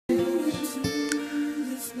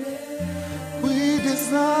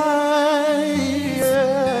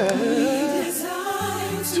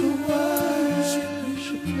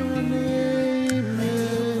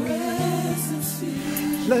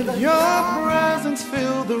presence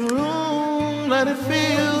fill the room. Let it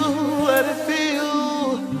fill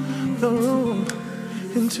the room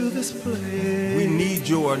into this place. We need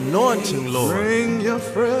your anointing, Lord. Bring your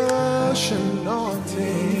fresh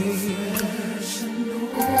anointing.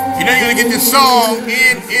 You know you're going to get this song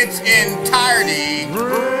in its entirety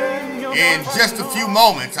in just a few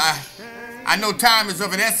moments. I know time is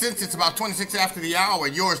of an essence. It's about 26 after the hour.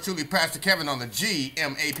 Yours truly, Pastor Kevin, on the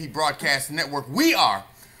GMAP Broadcast Network. We are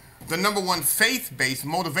the #1 faith-based,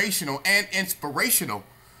 motivational, and inspirational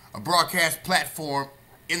broadcast platform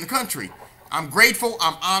in the country. I'm grateful,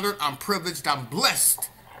 I'm honored, I'm privileged, I'm blessed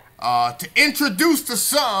to introduce to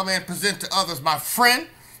some and present to others my friend.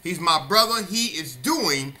 He's my brother. He is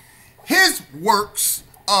doing his works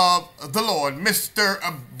of the Lord. Mr.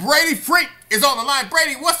 Bradie Frink is on the line.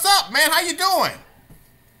 Bradie, what's up, man? How you doing?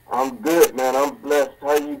 I'm good, man. I'm blessed.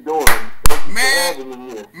 How you doing?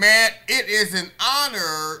 Man, it is an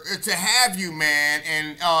honor to have you, man.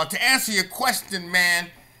 And to answer your question,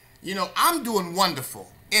 man, you know, I'm doing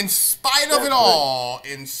wonderful. In spite of it all,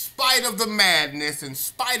 in spite of the madness, in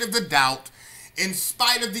spite of the doubt, in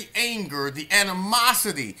spite of the anger, the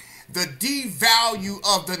animosity, the devalue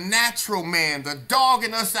of the natural man, the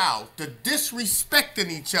dogging us out, the disrespecting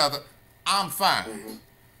each other, I'm fine. Mm-hmm.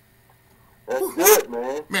 That's good,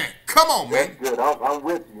 man. Man, come on, man. That's good. I'm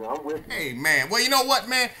with you. I'm with you. Hey, man. Well, you know what,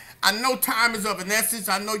 man? I know time is of an essence.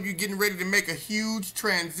 I know you're getting ready to make a huge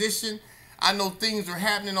transition. I know things are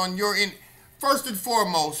happening on your end. First and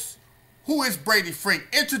foremost, who is Bradie Frink?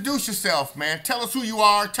 Introduce yourself, man. Tell us who you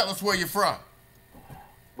are. Tell us where you're from.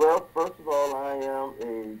 Well, first of all, I am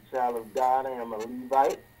a child of God. I am a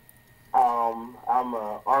Levite. I'm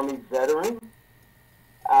an Army veteran.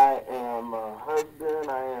 I am a husband.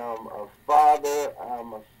 I am a father.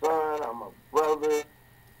 I'm a son. I'm a brother.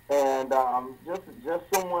 And just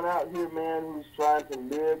someone out here, man, who's trying to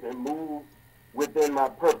live and move within my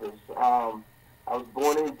purpose. I was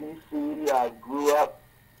born in D.C. I grew up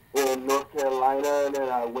in North Carolina, and then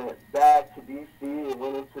I went back to D.C. and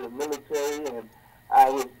went into the military, and I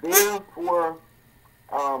was there for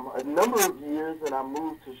a number of years, and I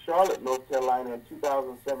moved to Charlotte, North Carolina in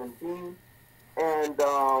 2017. And,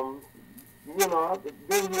 you know, I've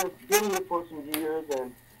been here for some years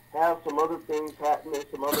and have some other things happening,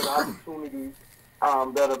 some other opportunities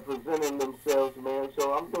that are presenting themselves, man.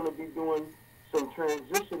 So I'm going to be doing some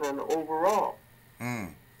transitioning overall.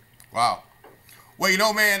 Wow. Well, you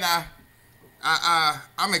know, man,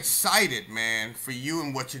 I'm excited, man, for you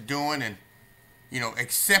and what you're doing, and, you know,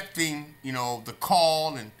 accepting, you know, the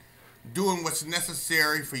call and doing what's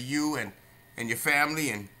necessary for you and your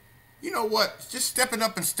family, and, you know what, just stepping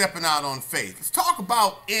up and stepping out on faith. Let's talk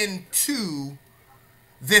about into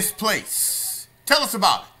this place. Tell us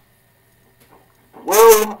about it.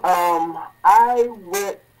 Well, I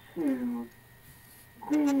went to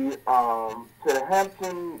the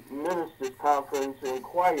Hampton Ministers Conference in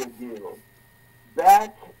Choir Guild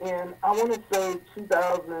back in, I want to say,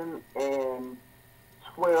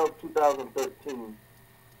 2012, 2013.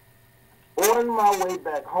 On my way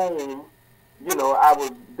back home, you know,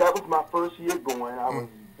 that was my first year going. I was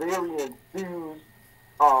very enthused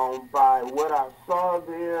by what I saw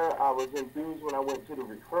there. I was enthused when I went to the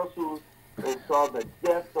rehearsals and saw the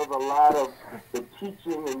depth of a lot of the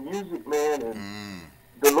teaching and music, man, and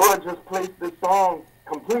the Lord just placed this song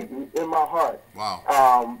completely in my heart. Wow.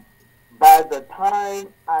 By the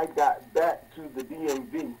time I got back to the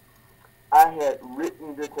DMV, I had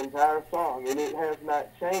written this entire song, and it has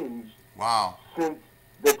not changed since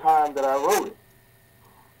the time that I wrote it.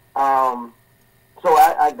 So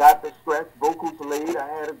I got the scratch vocals laid. I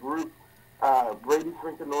had a group, Bradie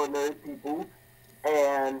Frink and Ordinary People,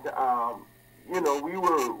 and, you know, we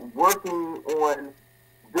were working on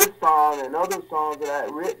this song and other songs that I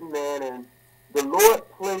had written, man, and the Lord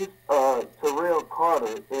placed Terrell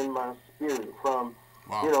Carter in my spirit from,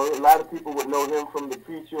 you know, a lot of people would know him from the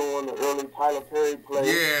preacher on the early Tyler Perry play.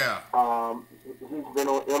 Yeah. He's been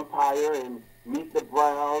on Empire and Meet the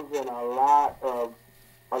Browns and a lot of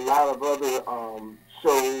other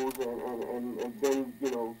shows and then,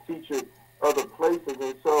 you know, featured other places.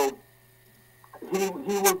 And so he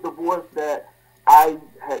was the voice that I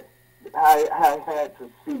had to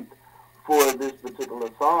seek for this particular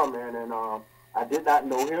song, man. And I did not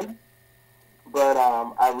know him, but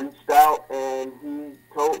I reached out and he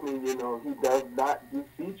told me, you know, he does not do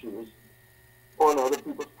features on other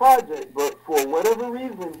people's projects, but for whatever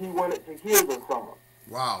reason, he wanted to hear the song.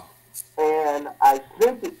 Wow. And I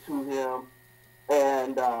sent it to him,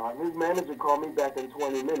 and his manager called me back in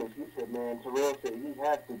 20 minutes. He said, man, Terrell said he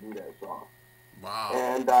has to do that song. Wow.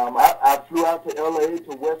 And I flew out to L.A.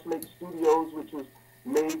 to Westlake Studios, which was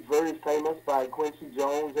made very famous by Quincy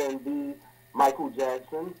Jones and the Michael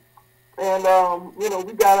Jackson. And,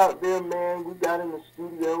 we got out there, man. We got in the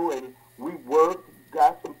studio and we worked,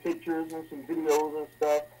 got some pictures and some videos and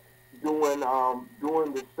stuff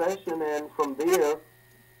during the session. And from there,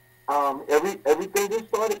 everything just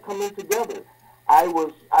started coming together. I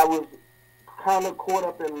was kind of caught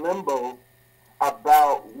up in limbo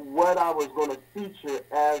about what I was going to feature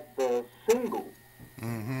as the single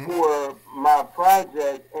for my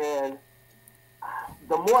project. And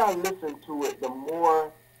the more I listened to it, the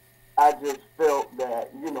more I just felt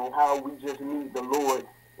that, how we just need the Lord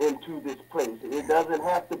into this place. It doesn't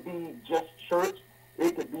have to be just church.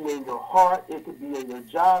 It could be in your heart. It could be in your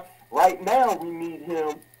job. Right now, we need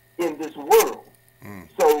him in this world.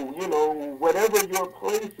 So, whatever your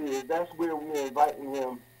place is, that's where we're inviting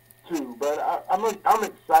him to. But I'm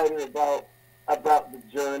excited about the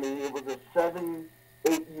journey. It was a 7-8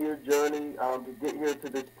 year journey to get here to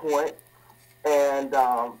this point. And,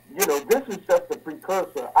 this is just a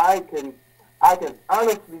precursor. I can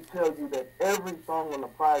honestly tell you that every song on the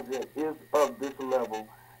project is of this level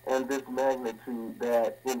and this magnitude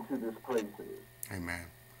that Into This Place is. Amen.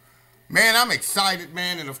 Man, I'm excited,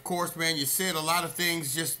 man. And, of course, man, you said a lot of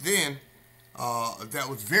things just then that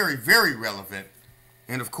was very, very relevant.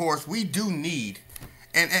 And, of course, we do need,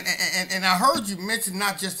 and I heard you mention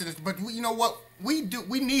not just this, but you know what? We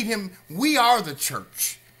need him. We are the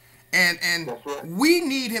church. And right. We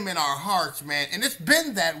need him in our hearts, man. And it's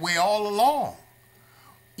been that way all along.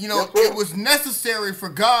 Yes, it was necessary for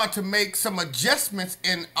God to make some adjustments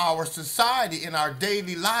in our society, in our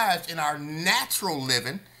daily lives, in our natural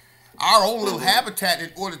living, our own little habitat, in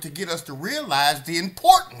order to get us to realize the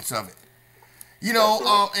importance of it. And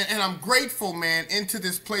I'm grateful, man. Into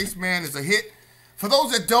This Place, man, is a hit. For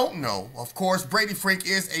those that don't know, of course, Bradie Frink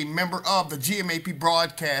is a member of the GMAP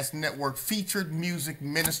Broadcast Network Featured Music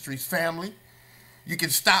Ministries family. You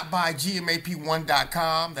can stop by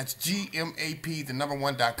GMAP1.com. That's GMAP, the number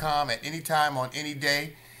 1.com, at any time on any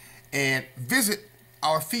day. And visit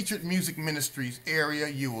our Featured Music Ministries area.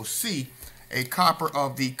 You will see a copy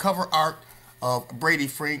of the cover art of Bradie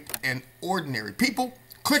Frink and Ordinary People.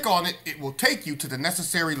 Click on it. It will take you to the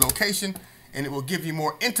necessary location, and it will give you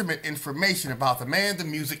more intimate information about the man, the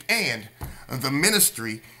music, and the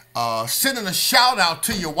ministry. Sending a shout out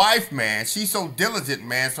to your wife, man. She's so diligent,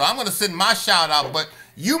 man. So I'm going to send my shout out, but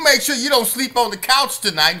you make sure you don't sleep on the couch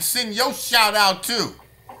tonight and send your shout out too.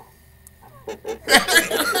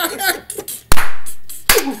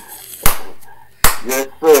 Yes,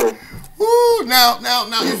 sir. Woo, now,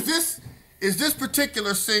 is this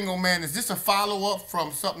particular single, man, is this a follow-up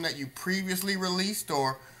from something that you previously released,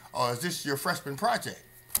 or is this your freshman project?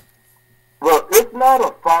 Well, it's not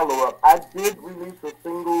a follow-up. I did release a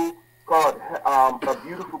single called A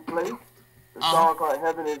Beautiful Place. The song called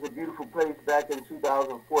Heaven is a Beautiful Place back in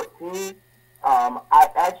 2014. I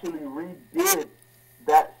actually redid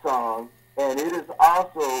that song, and it is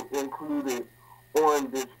also included on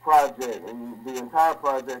this project. And the entire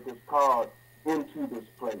project is called Into This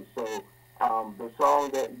Place. So the song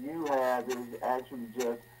that you have is actually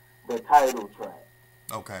just the title track.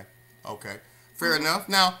 Okay. Fair enough.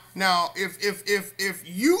 Now, if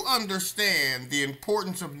you understand the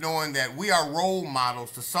importance of knowing that we are role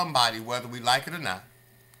models to somebody, whether we like it or not,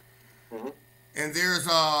 and there's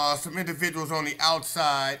some individuals on the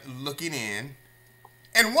outside looking in,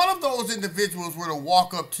 and one of those individuals were to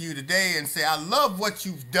walk up to you today and say, "I love what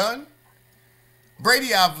you've done,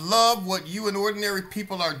 Bradie. I've loved what you and Ordinary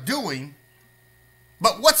People are doing,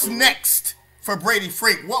 but what's next for Bradie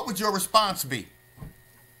Frink?" What would your response be?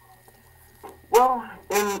 Well,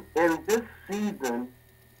 in this season,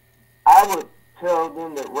 I would tell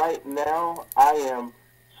them that right now I am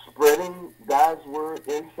spreading God's word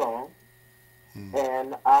in song,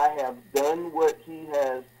 and I have done what he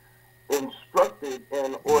has instructed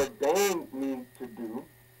and ordained me to do,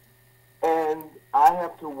 and I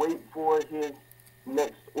have to wait for his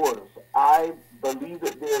next orders. I believe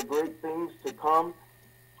that there are great things to come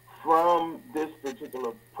from this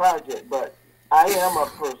particular project, but I am a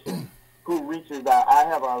person who reaches out. I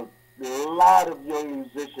have a lot of young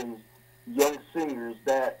musicians, young singers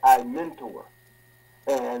that I mentor.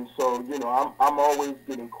 And so, I'm always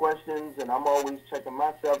getting questions, and I'm always checking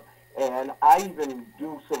myself. And I even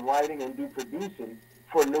do some writing and do producing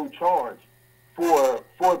for no charge for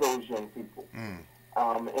those young people.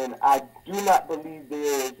 And I do not believe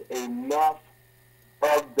there is enough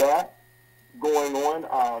of that going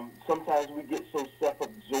on. Sometimes we get so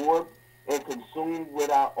self-absorbed and consumed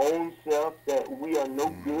with our own self that we are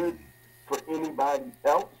no good for anybody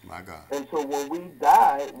else. My God. And so when we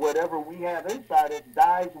die, whatever we have inside us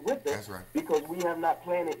dies with us. That's right. Because we have not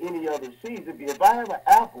planted any other seeds. If I have an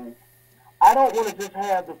apple, I don't want to just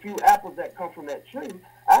have the few apples that come from that tree.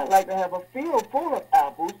 I'd like to have a field full of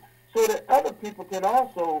apples so that other people can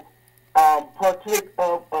also partake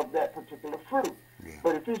of that particular fruit. Yeah.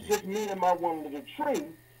 But if it's just me and my one little tree,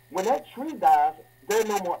 when that tree dies, there are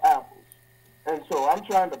no more apples. And so I'm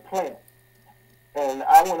trying to plant. And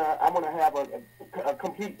I wanna have a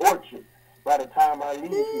complete orchard by the time I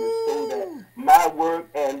leave here, so that my work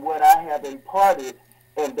and what I have imparted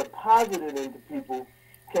and deposited into people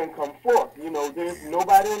can come forth. You know, there's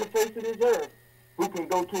nobody on the face of this earth who can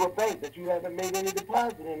go to a bank that you haven't made any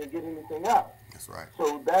deposit in and get anything out. That's right.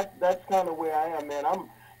 So that's kind of where I am, man.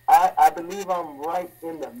 I believe I'm right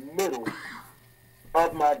in the middle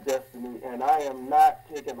of my destiny, and I am not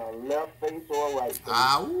taking a left face or a right face.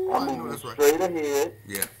 I'm moving straight ahead.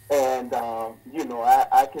 Yeah. And you know,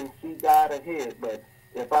 I can see God ahead, but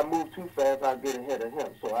if I move too fast, I'll get ahead of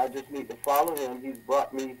him. So I just need to follow him. He's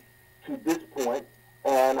brought me to this point,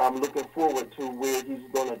 and I'm looking forward to where he's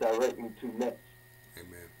going to direct me to next.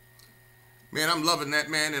 Amen. Man, I'm loving that,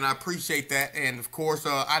 man, and I appreciate that. And, of course,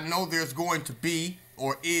 I know there's going to be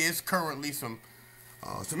or is currently some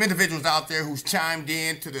individuals out there who's chimed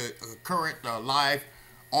in to the current live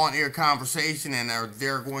on-air conversation, and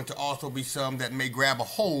there are going to also be some that may grab a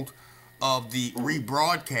hold of the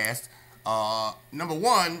rebroadcast. Number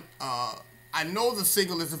one, I know the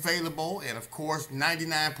single is available, and of course,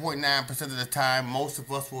 99.9% of the time, most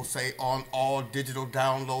of us will say on all digital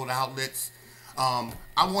download outlets. I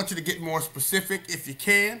want you to get more specific if you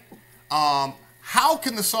can. How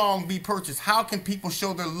can the song be purchased? How can people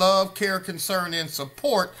show their love, care, concern, and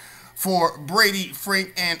support for Bradie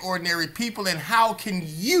Frink and Ordinary People? And how can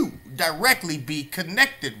you directly be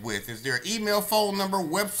connected with? Is there an email, phone number,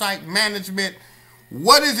 website management?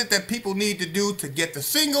 What is it that people need to do to get the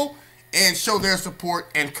single and show their support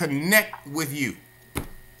and connect with you?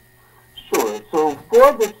 Sure. So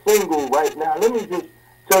for the single right now, let me just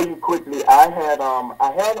tell you quickly. I had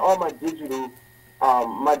all my digital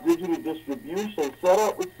distribution set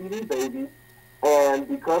up with CD Baby, and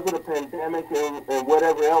because of the pandemic and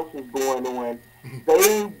whatever else is going on,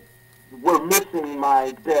 they were missing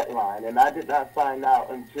my deadline, and I did not find out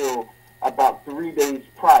until about 3 days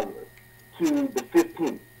prior to the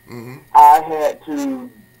 15th. Mm-hmm. I had to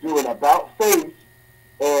do an about face,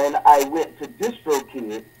 and I went to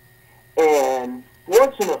DistroKid, and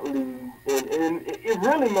fortunately, and it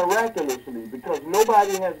really miraculously, because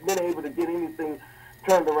nobody has been able to get anything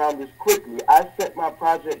turned around this quickly, I sent my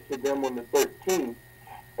project to them on the 13th,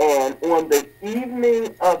 and on the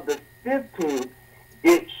evening of the 15th,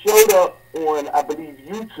 it showed up on, I believe,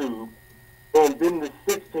 YouTube, and then the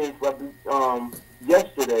 16th,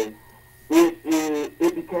 yesterday,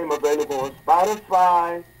 it became available on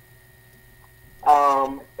Spotify,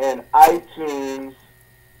 and iTunes,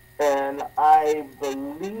 and I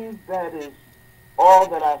believe that is all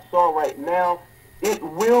that I saw right now. It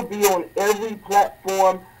will be on every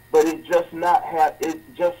platform, but it just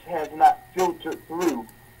has not filtered through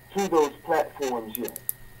to those platforms yet.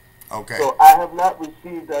 Okay. So I have not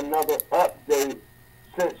received another update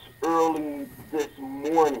since early this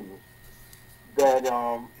morning that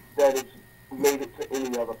it's made it to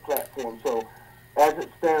any other platform. So as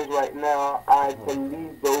it stands right now, I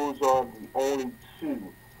believe those are the only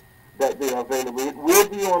two that they are available. It will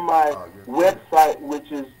be on my website,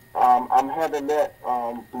 which is I'm having that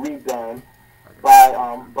redone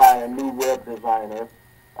by a new web designer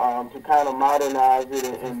to kind of modernize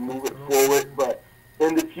it and move it forward. But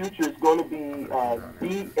in the future, it's going to be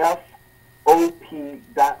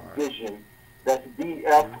BFOP.vision. That's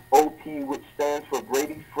BFOP, which stands for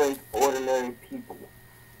Bradie Frink, Ordinary People.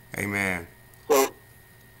 Amen. So,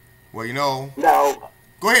 well, you know. Now,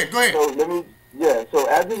 go ahead. So so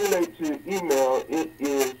as it relates to email, it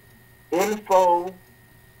is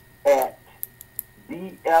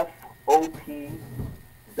info@bfop.vision,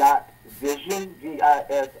 VISION,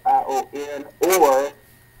 or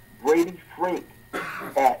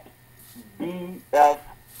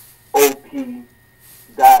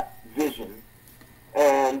BradieFrink@bfop.vision.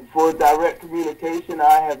 And for direct communication,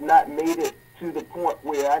 I have not made it to the point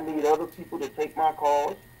where I need other people to take my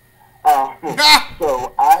calls.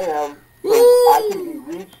 So I can be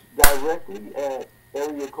reached directly at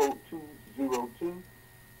area code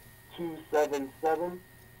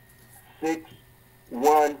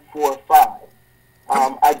 202-277-6145.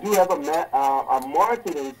 I do have a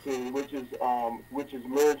marketing team, which is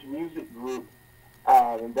Merge Music Group,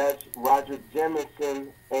 and that's Roger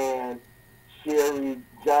Jemison and Sherry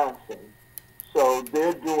Johnson. So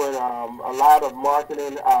they're doing a lot of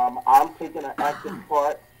marketing. I'm taking an active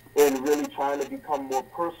part in really trying to become more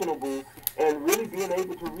personable and really being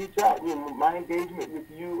able to reach out. You know, my engagement with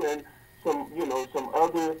you and some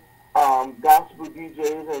other gospel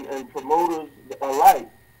DJs and promoters alike.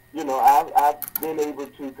 You know, I've been able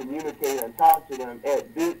to communicate and talk to them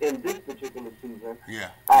in this particular season. Yeah.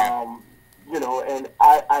 You know, and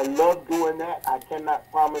I love doing that. I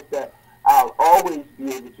cannot promise that I'll always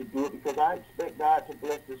be able to do it because I expect God to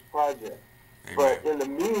bless this project. Amen. But in the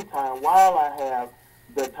meantime, while I have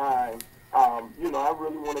the time, you know, I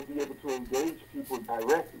really want to be able to engage people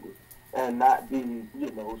directly and not be,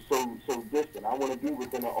 you know, so distant. I want to be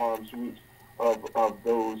within the arm's reach of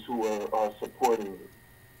those who are supporting me.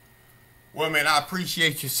 Well, man, I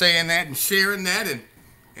appreciate you saying that and sharing that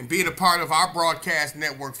and being a part of our broadcast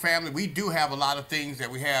network family. We do have a lot of things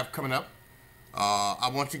that we have coming up. I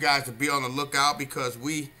want you guys to be on the lookout because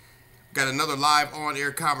we got another live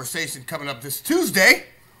on-air conversation coming up this Tuesday.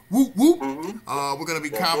 Whoop, whoop. Mm-hmm. We're going to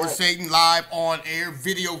be conversating live on-air,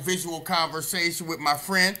 visual conversation with my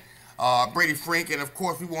friend, Bradie Frink. And, of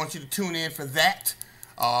course, we want you to tune in for that.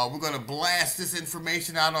 We're going to blast this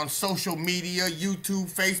information out on social media, YouTube,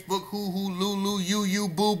 Facebook, hoo-hoo, lulu, you,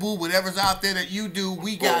 boo-boo, whatever's out there that you do,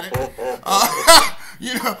 we got it.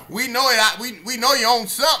 You know, we know it. We know you own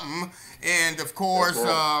something. And, of course,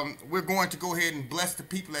 we're going to go ahead and bless the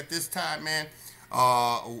people at this time, man,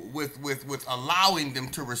 with allowing them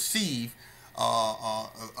to receive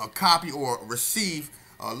a copy or receive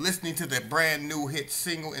listening to that brand new hit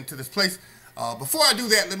single Into This Place. Before I do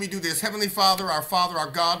that, let me do this. Heavenly Father,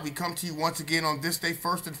 our God, we come to you once again on this day,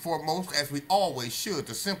 first and foremost, as we always should,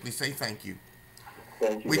 to simply say thank you.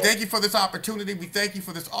 We thank you for this opportunity. We thank you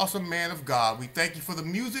for this awesome man of God. We thank you for the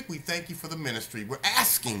music. We thank you for the ministry. We're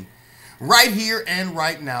asking right here and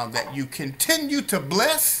right now that you continue to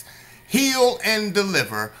bless, heal, and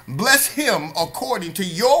deliver. Bless him according to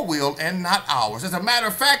your will and not ours. As a matter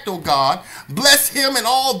of fact, oh God, bless him and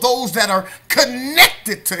all those that are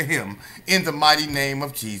connected to him in the mighty name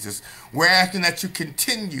of Jesus. We're asking that you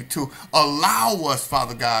continue to allow us,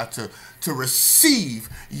 Father God, to receive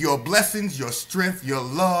your blessings, your strength, your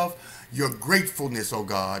love, your gratefulness, oh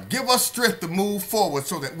God. Give us strength to move forward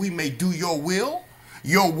so that we may do your will,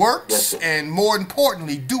 your works, and more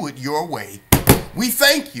importantly, do it your way. We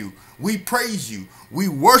thank you. We praise you. We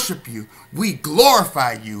worship you. We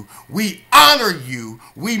glorify you. We honor you.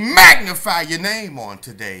 We magnify your name on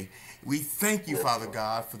today. We thank you, Father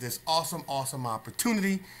God, for this awesome, awesome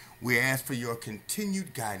opportunity. We ask for your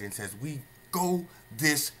continued guidance as we go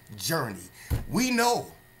this journey. We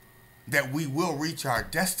know that we will reach our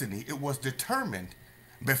destiny. It was determined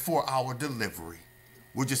before our delivery.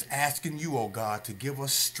 We're just asking you, oh God, to give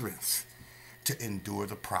us strength to endure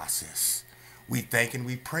the process. We thank and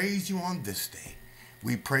we praise you on this day.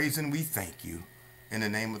 We praise and we thank you in the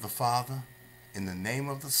name of the Father, in the name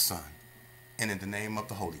of the Son, and in the name of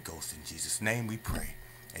the Holy Ghost. In Jesus' name we pray.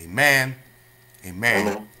 Amen,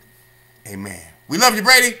 amen, amen. We love you,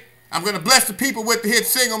 Bradie. I'm going to bless the people with the hit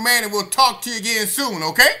single, man, and we'll talk to you again soon,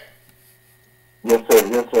 okay? Yes, sir.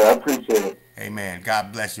 Yes, sir. I appreciate it. Amen.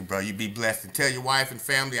 God bless you, bro. You be blessed. And tell your wife and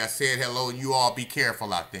family I said hello, and you all be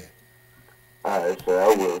careful out there. All right, sir.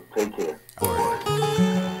 I will. Take care. Lord,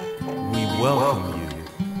 we welcome you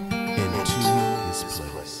into this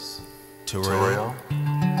place. Terrell.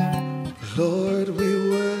 Lord, we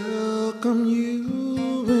welcome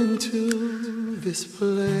you into this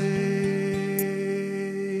place.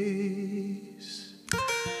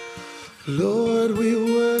 Lord, we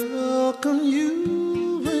welcome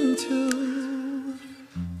you into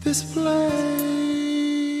this place.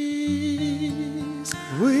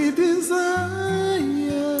 We desire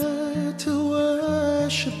to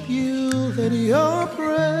worship you, let your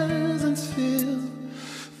presence fill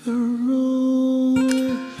the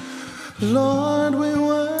room. Lord, we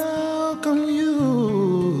welcome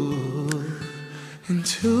you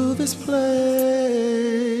into this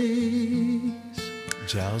place.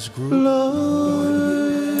 Giles Group.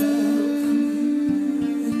 Lord,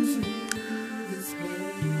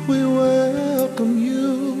 we welcome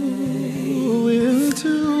you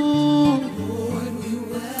into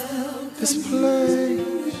this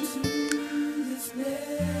place.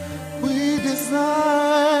 We desire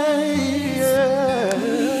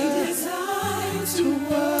to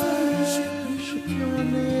worship your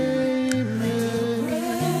name.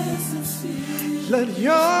 Let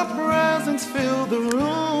your presence fill the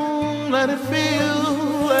room. Let it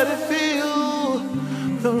fill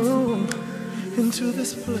the room into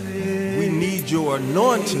this place. We need your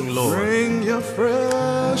anointing, Lord. Bring your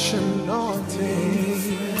fresh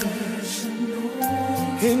anointing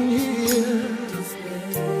in here.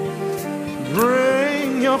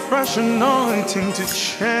 fresh anointing to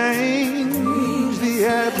change the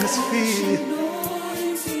atmosphere.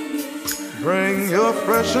 Bring your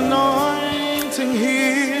fresh anointing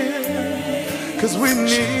here, 'cause we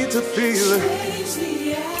need to feel it.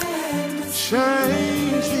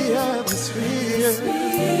 Change the atmosphere.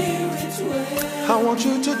 I want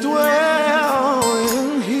you to dwell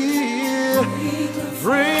in here.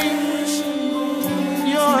 Bring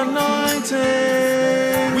your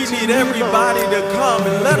anointing. We need everybody to come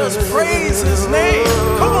and let us praise his name.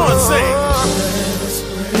 Come on, sing. Let us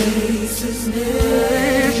praise his name.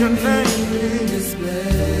 Praise your name.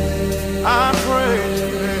 I praise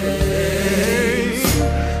your name.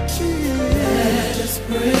 Let us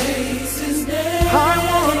praise his name. I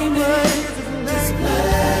want to praise his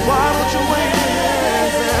name. Why don't you wait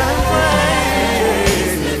and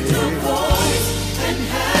praise? Lift your voice and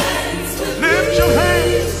hands. Lift your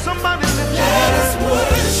hands. Somebody lift your hands. Let us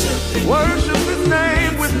worship. Worship his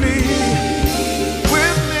name with me.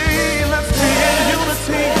 With me. Let's be in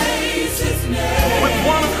unity. With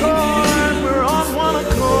one accord. We're on one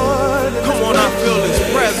accord. Come on, I feel his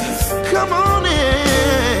presence. Come on in.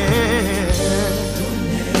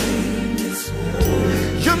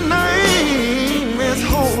 Your name is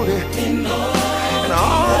holy. And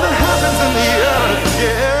all that happens in the earth,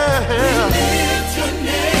 yeah.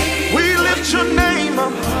 We lift your name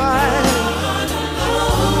up high.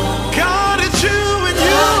 God, it's you and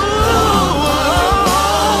you alone.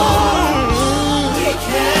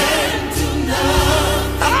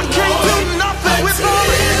 I can't do nothing without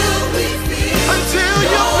you until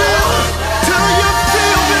you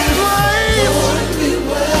feel this place.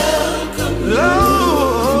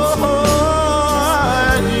 Lord,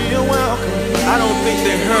 you're welcome. I don't think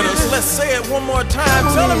they heard us. Let's say it one more time.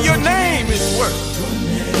 Tell them your name is worth.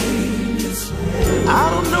 I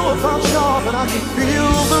don't know about y'all, but I can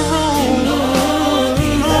feel the room.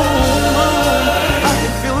 I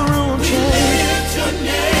can feel the room change.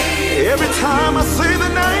 Every time I say the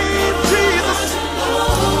name.